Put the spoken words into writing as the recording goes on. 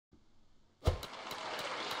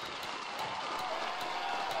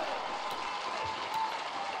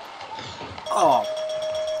Oh.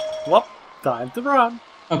 Well, time to run.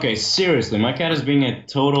 Okay, seriously, my cat is being a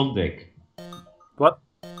total dick. What?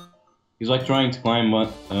 He's like trying to climb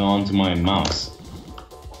onto my mouse.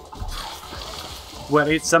 Well,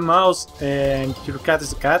 it's a mouse and your cat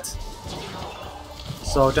is a cat.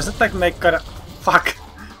 So doesn't that make kind of fuck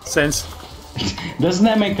sense? Doesn't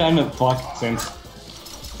that make kind of fuck sense?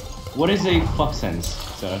 What is a fuck sense,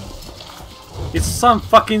 sir? It's some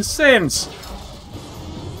fucking sense!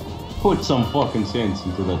 Put some fucking sense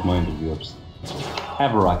into that mind of yours.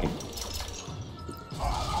 Have a rocket.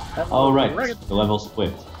 Oh right, the level's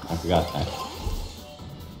flipped. I forgot that.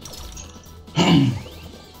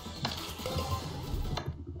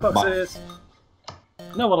 Boxes!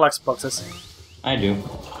 No one likes boxes. I do.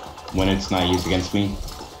 When it's not used against me.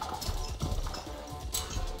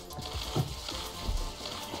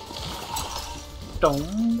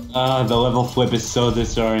 The level flip is so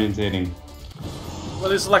disorientating.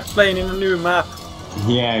 Well, it's like playing in a new map.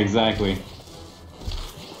 Yeah, exactly.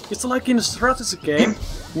 It's like in a strategy game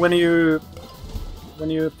when you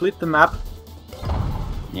flip the map.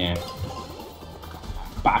 Yeah.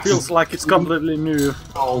 Feels like it's completely new.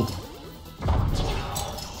 Oh.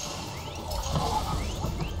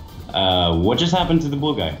 What just happened to the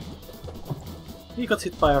blue guy? He got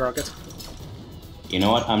hit by a rocket. You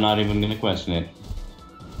know what? I'm not even gonna question it.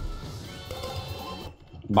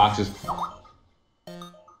 Boxes.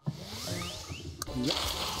 Yep.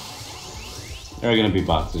 There are gonna be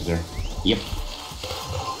boxes there. Yep.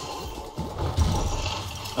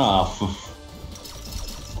 Oh,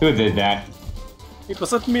 who did that? It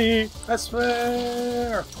wasn't me, I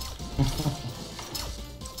swear!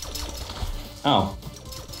 Oh.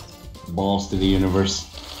 Balls to the universe.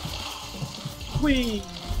 Whee!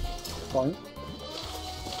 Fine.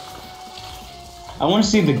 I want to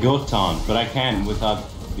see the goat taunt, but I can't without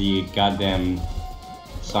the goddamn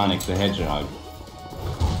Sonic the Hedgehog.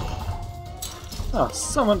 Oh,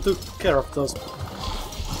 someone took care of those.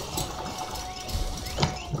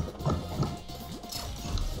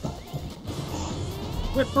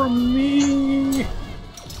 Wait for me!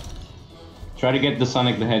 Try to get the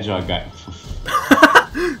Sonic the Hedgehog guy.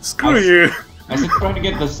 Screw you! I said try to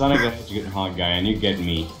get the Sonic the Hedgehog guy and you get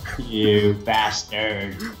me. You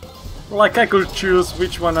bastard. Like I could choose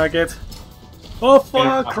which one I get. Oh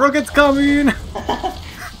fuck! Rocket coming! That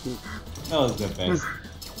was the best.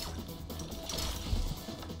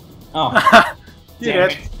 Oh. Yeah. Damn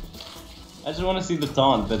it. I just want to see the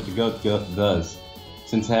taunt that the goat does.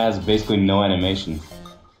 Since it has basically no animation.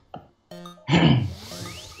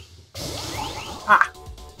 Ah!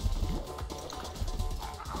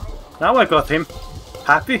 Now I got him.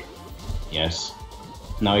 Happy? Yes.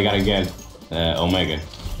 Now we gotta get Omega.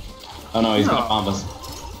 Oh no, he's gonna bomb us.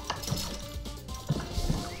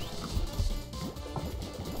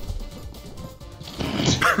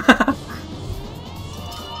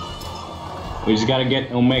 We just gotta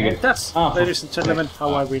get Omega. And that's, ladies and gentlemen,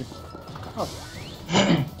 how I win. Oh.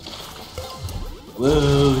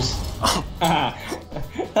 Lose.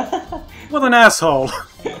 What an asshole!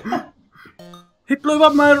 He blew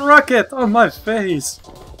up my rocket on my face!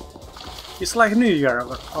 It's like New Year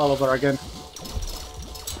all over again.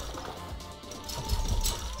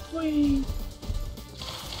 Whee!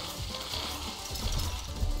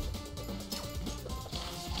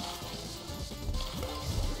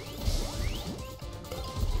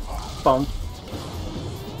 Boom.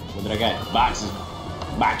 What did I get? Boxes.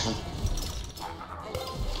 Boxes.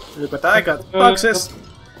 Look what I got. Boxes!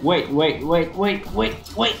 Wait.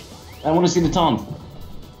 I want to see the taunt.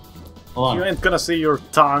 Hold on. You ain't gonna see your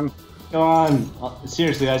tongue. Come on.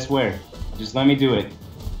 Seriously, I swear. Just let me do it.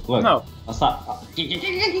 Look. No. I'll stop.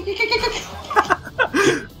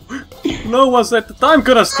 No one said the time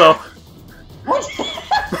gonna stop. What?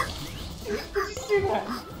 Did you see that?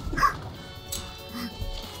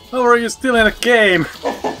 How are you still in a game?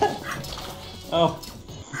 Oh,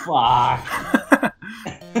 fuck.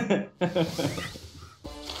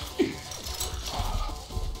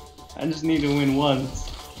 I just need to win once.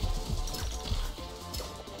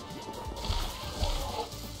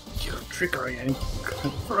 You're triggering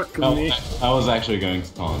Oh, me. I was actually going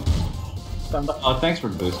to taunt. Oh, thanks for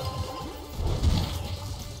the boost.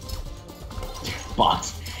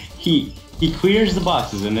 Box. He clears the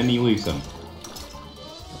boxes and then he leaves them.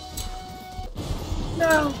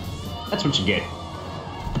 No. That's what you get.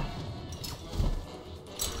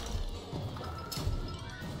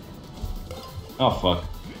 Oh fuck.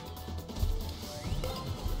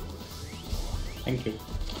 Thank you.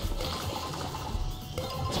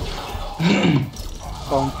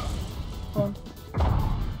 Boom. Boom.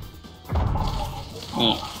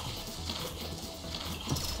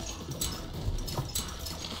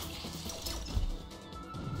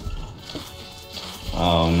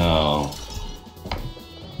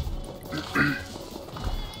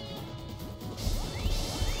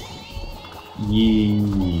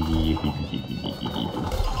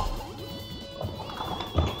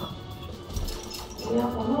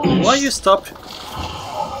 Why you stopped?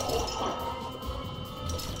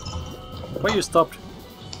 Why you stopped?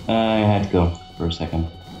 I had to go for a second.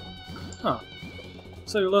 Oh.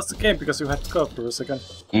 So you lost the game because you had to go for a second.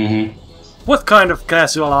 Mm-hmm. What kind of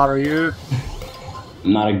casual are you?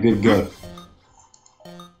 Not a good goat.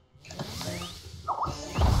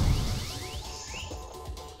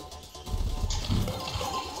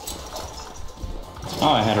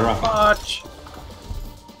 Oh, I had a rocket. Fudge!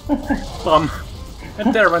 Bum.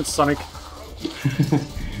 And there went Sonic.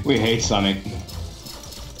 We hate Sonic.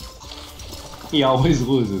 He always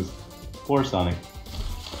loses. Poor Sonic.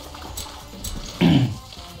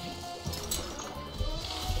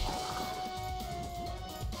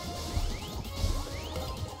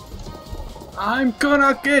 I'm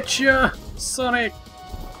gonna get you, Sonic!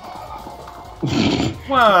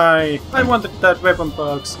 Why? I wanted that weapon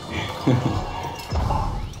box.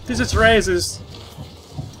 This is racist.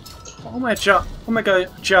 Omega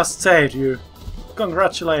just saved you.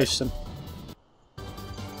 Congratulations.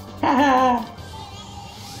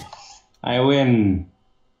 I win.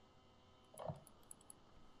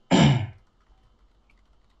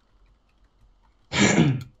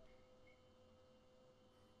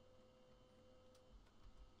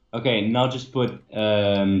 Okay, now just put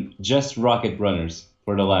just rocket runners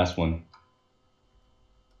for the last one.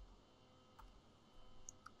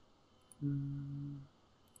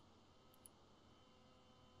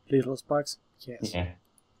 Little Sparks? Yes. Yeah.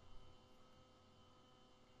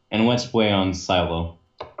 And let's play on Silo.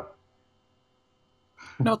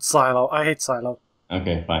 Not Silo, I hate Silo.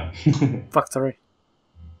 Okay, fine. Factory.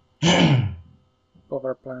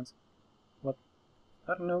 Power plants. What?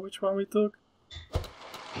 I don't know which one we took.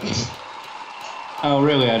 Oh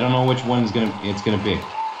really? I don't know which one it's gonna pick.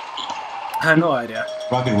 I have no idea.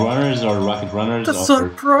 Rocket Runners or Rocket Runners? That's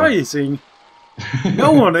surprising!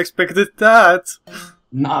 No one expected that!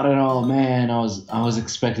 Not at all, man. I was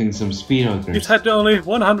expecting some SpeedRunners. It had only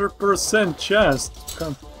 100% chance to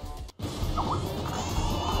come.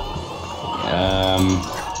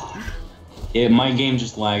 My game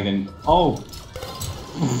just lagged and oh.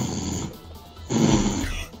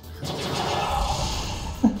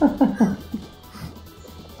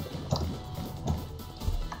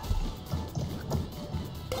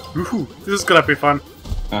 Ooh, this is gonna be fun.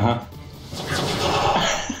 Uh-huh.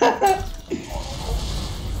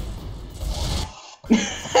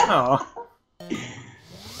 Oh.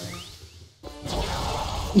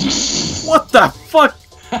 What the fuck?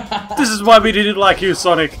 This is why we didn't like you,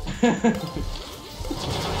 Sonic.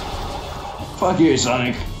 Fuck you,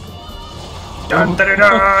 Sonic. Dun, dun, dun,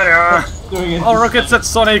 dun, dun. All rockets at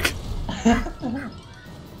Sonic. I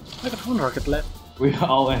got one rocket left. We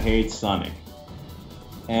all hate Sonic.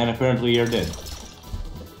 And apparently you're dead.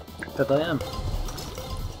 That I am.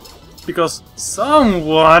 Because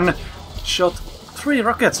someone shot 3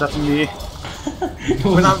 rockets at me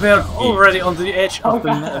when I were already on the edge of the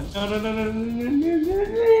map.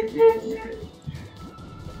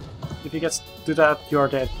 If he gets to that, you're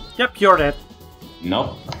dead. Yep, you're dead.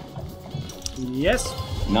 Nope. Yes.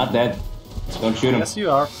 Not dead. Don't shoot him. Yes,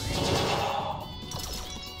 you are.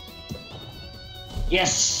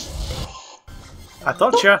 Yes! I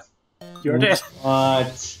thought ya. You're dead.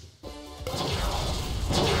 What?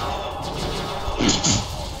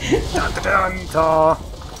 Dun, dun, dun, dun.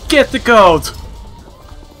 Get the goat!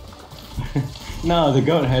 No, the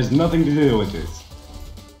goat has nothing to do with this.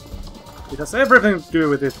 It has everything to do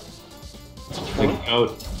with it. The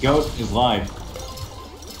goat is live.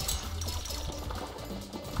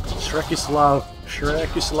 Shrek is live.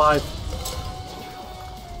 Shrek is live.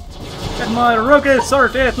 And my rockets are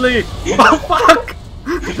deadly! Oh fuck!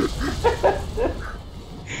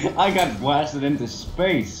 I got blasted into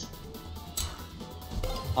space.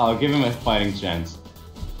 I'll give him a fighting chance.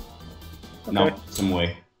 Okay. No, some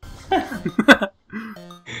way.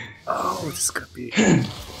 Oh, this could be.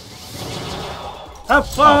 Ah,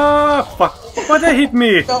 fuck! Why they hit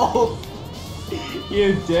me? No!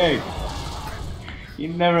 You dick! You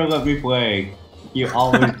never let me play. You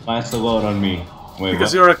always blast a load on me. Wait, Because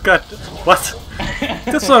what? you're a cut. What?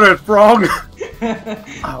 That sounded wrong.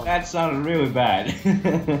 Oh. That sounded really bad.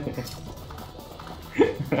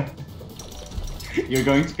 You're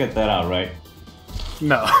going to cut that out, right?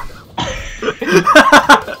 No.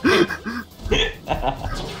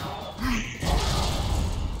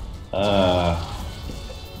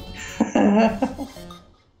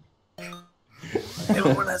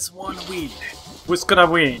 Everyone has one win. Who's gonna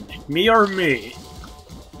win? Me or me?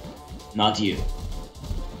 Not you.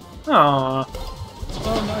 Aww.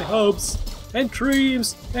 All my hopes. and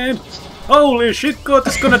dreams and holy shit, God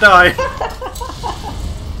is gonna die.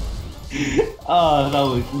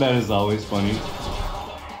 Oh, that is always funny.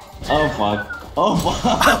 Oh fuck. Oh fuck.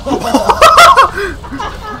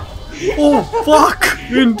 Oh fuck!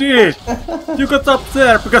 Indeed! You got up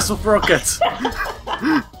there because of rockets!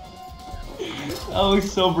 That looks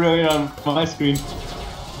so brilliant on my screen.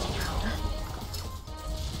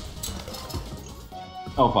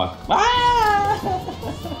 Oh fuck. Ah!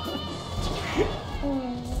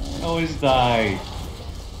 I always die.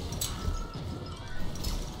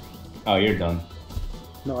 Oh, you're done.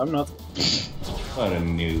 No, I'm not. What a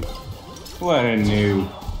noob. What a noob.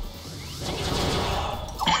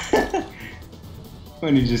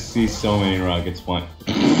 When you just see so many rockets flying.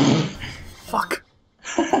 Fuck.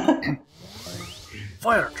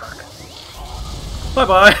 Fire truck. Bye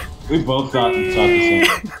bye. We both thought the same.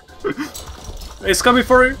 It's coming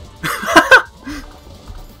for you.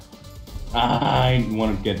 I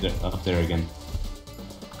want to get up there again.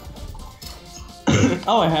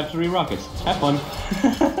 Oh, I have 3 rockets. Have fun.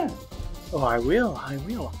 Oh, I will. I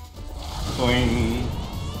will. Boing.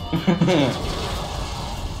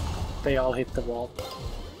 They all hit the wall.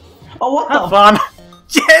 Oh, what Have the? fun.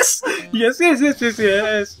 Yes. Yes. Yes. Yes. Yes.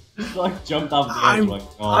 Yes. Like jumped off the edge. Like,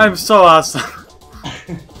 oh. I'm so awesome.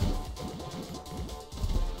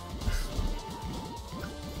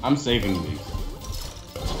 I'm saving these.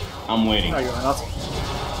 I'm waiting. No, you're not.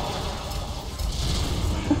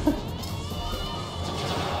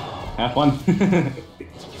 Have fun.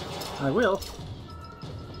 I will.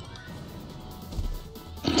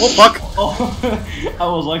 Oh fuck! Oh, I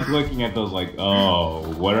was like looking at those like, oh,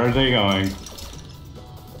 what are they going?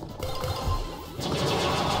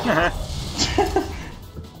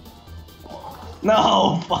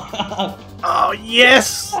 No, fuck! Oh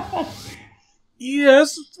yes!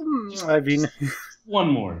 Yes! I mean... One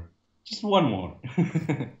more. Just one more.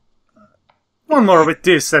 One more with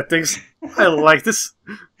these settings. I like this.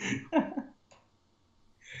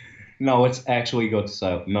 No, let's actually go to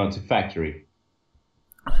to factory.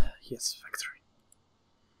 Yes, factory.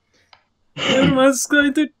 Everyone's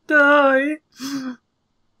going to die.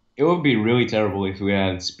 It would be really terrible if we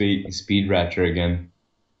had Speed Ratcher again.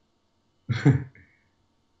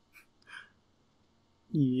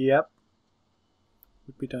 Yep.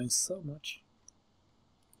 We'd be dying so much.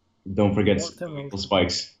 Don't forget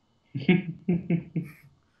spikes.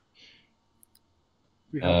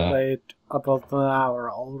 We have played about an hour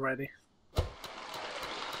already.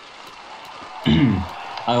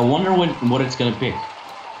 I wonder what it's gonna pick.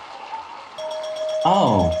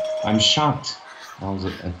 Oh, I'm shocked. That was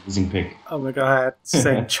an amazing pick. Oh my god,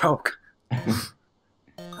 same joke. Oh,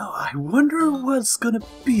 I wonder what's gonna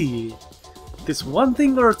be. This one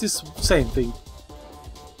thing or this same thing?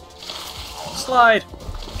 Slide!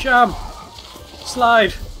 Jump!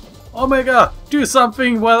 Slide! Omega! Do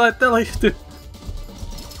something while I tell you to!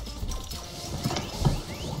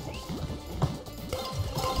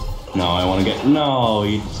 No, I want to get... No,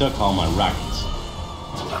 you took all my rockets.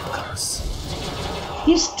 Of course.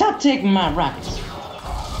 You stop taking my rockets.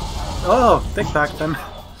 Oh, take back then.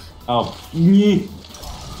 Oh. Nyeh.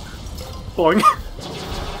 Boing.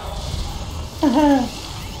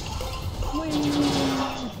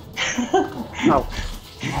 Ow.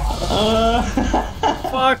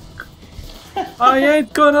 Fuck! I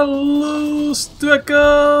ain't gonna lose to a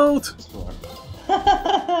goat!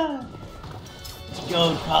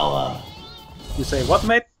 Goat power. You say what,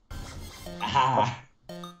 mate? Ah.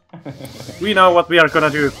 We know what we are gonna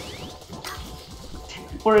do.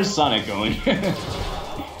 Where is Sonic going?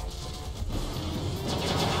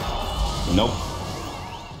 Nope.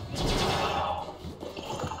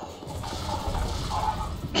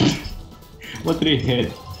 What did he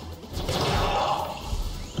hit?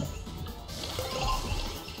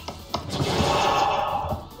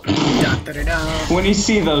 When you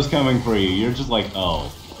see those coming for you, you're just like,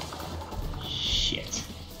 oh. Shit.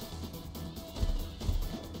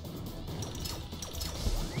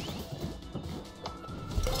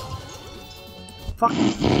 Fuck.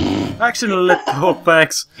 I actually let go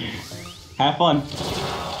bags. Have fun.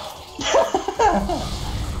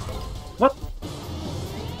 What?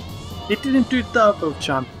 It didn't do double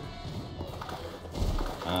jump.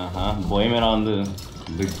 Uh-huh. Blame it on the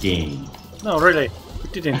game. No, really.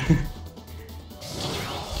 It didn't.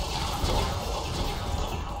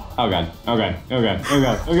 Oh god. Oh god. Oh god. Oh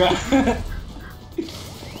god. Oh god.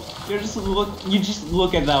 you just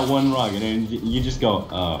look at that one rock and then you just go,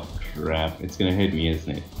 oh crap, it's gonna hit me,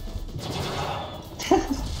 isn't it?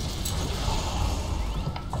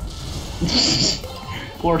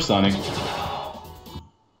 Poor Sonic.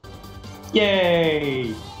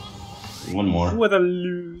 Yay! One more. What a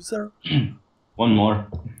loser. One more.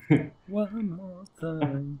 One more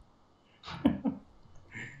time.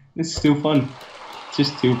 This is too fun. It's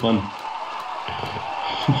just too fun.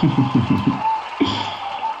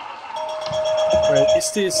 Wait,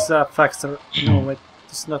 is this factory? No, wait,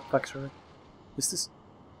 this is not factory. Is this?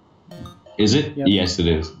 Is it? Yep. Yes, it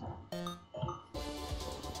is.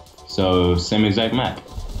 So, same exact map.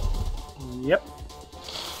 Yep.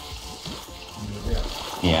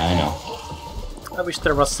 Yeah, I know. I wish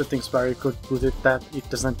there was settings where you could put it that it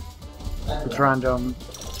doesn't put random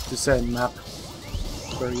the same map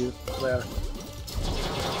where you were.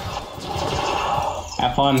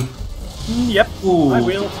 Have fun. Yep, Ooh. I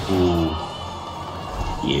will. Ooh.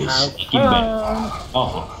 You Have sneaky bet. fun.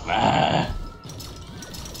 Oh. Ah.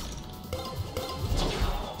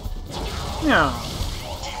 Yeah.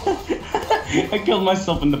 I killed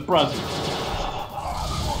myself in the process.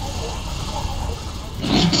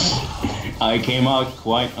 I came out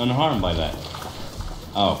quite unharmed by that.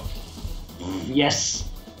 Oh. Yes!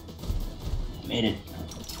 Made it.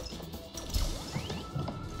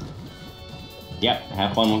 Yep,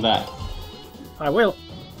 have fun with that. I will.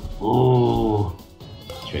 Ooh.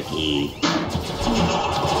 Tricky.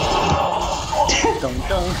 Dong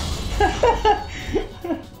dong.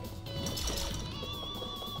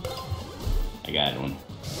 I got one.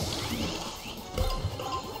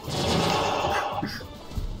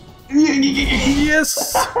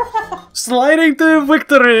 Yes! Sliding to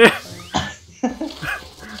victory!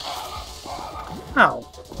 Ow.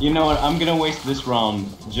 You know what, I'm gonna waste this round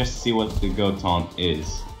just to see what the go taunt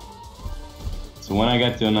is. So when I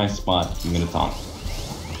get to a nice spot, I'm gonna taunt.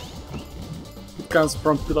 It comes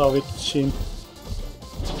from below it, Shin.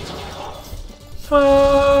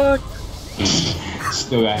 Fuck!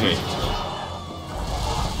 Still got hit.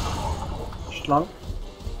 Schlong.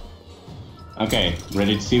 Okay,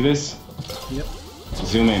 ready to see this? Yep.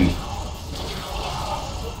 Zoom in.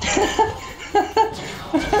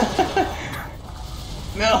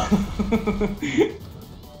 No!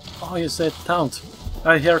 Oh, you said taunt.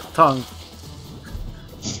 I hear tongue.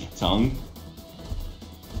 Tongue?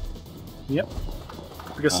 Yep.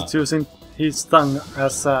 Because it's using his tongue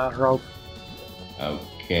as a rope.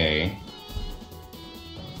 Okay.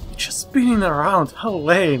 It's just spinning around. How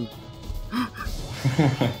lame.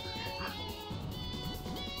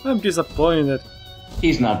 I'm disappointed.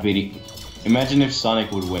 He's not beating. Imagine if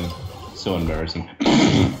Sonic would win. So embarrassing.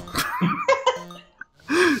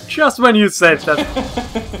 Just when you said that.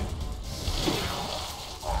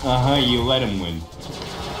 Uh-huh, you let him win.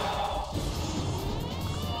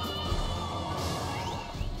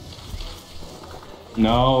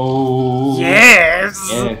 No. Yes!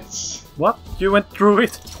 Yes. What? You went through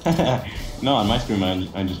it? No, on my stream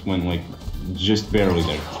I just went like just barely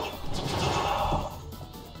there.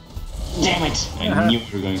 Damn it! I knew you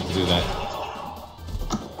were going to do that.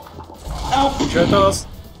 Oh! Turtles.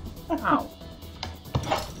 Ow.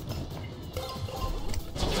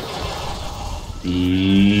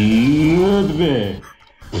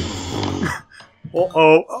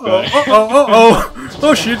 Uh-oh. Uh-oh. Uh-oh. Uh-oh.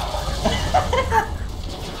 Oh shit.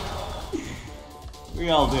 We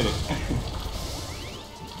all did it.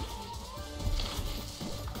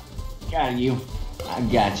 Got you. I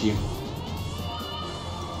got you.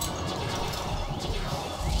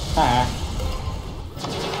 Ha.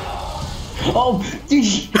 Oh!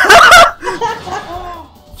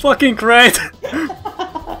 Fucking great.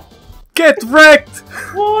 Get wrecked.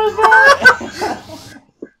 What was that?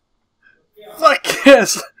 Fuck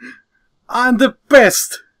yes. I'm the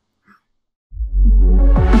best.